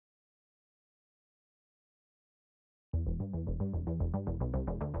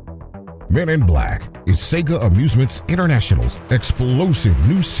Men in Black is Sega Amusements International's explosive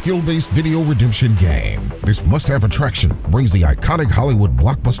new skill-based video redemption game. This must-have attraction brings the iconic Hollywood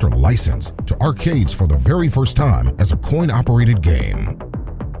blockbuster license to arcades for the very first time as a coin-operated game.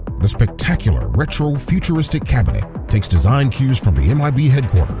 The spectacular retro-futuristic cabinet takes design cues from the MIB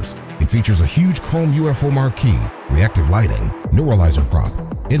headquarters. It features a huge chrome UFO marquee, reactive lighting, Neuralyzer prop,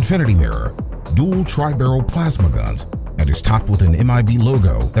 infinity mirror, dual tri-barrel plasma guns, and is topped with an MIB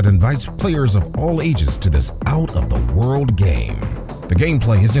logo that invites players of all ages to this out-of-the-world game. The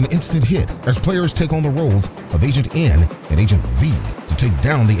gameplay is an instant hit as players take on the roles of Agent N and Agent V to take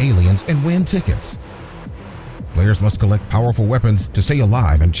down the aliens and win tickets. Players must collect powerful weapons to stay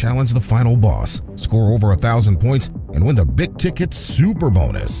alive and challenge the final boss, score over 1,000 points, and win the big ticket super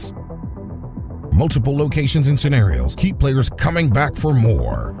bonus. Multiple locations and scenarios keep players coming back for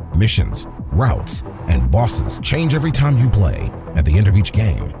more. Missions, routes, and bosses change every time you play. At the end of each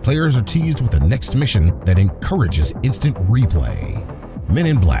game, players are teased with the next mission that encourages instant replay. Men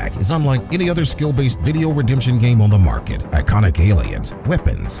in Black is unlike any other skill-based video redemption game on the market. Iconic aliens,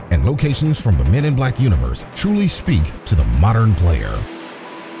 weapons, and locations from the Men in Black universe truly speak to the modern player.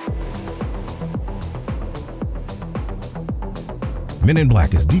 Men in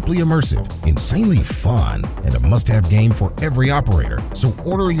Black is deeply immersive, insanely fun, and a must-have game for every operator, so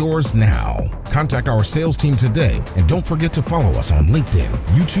order yours now. Contact our sales team today, and don't forget to follow us on LinkedIn,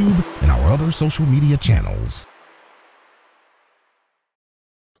 YouTube, and our other social media channels.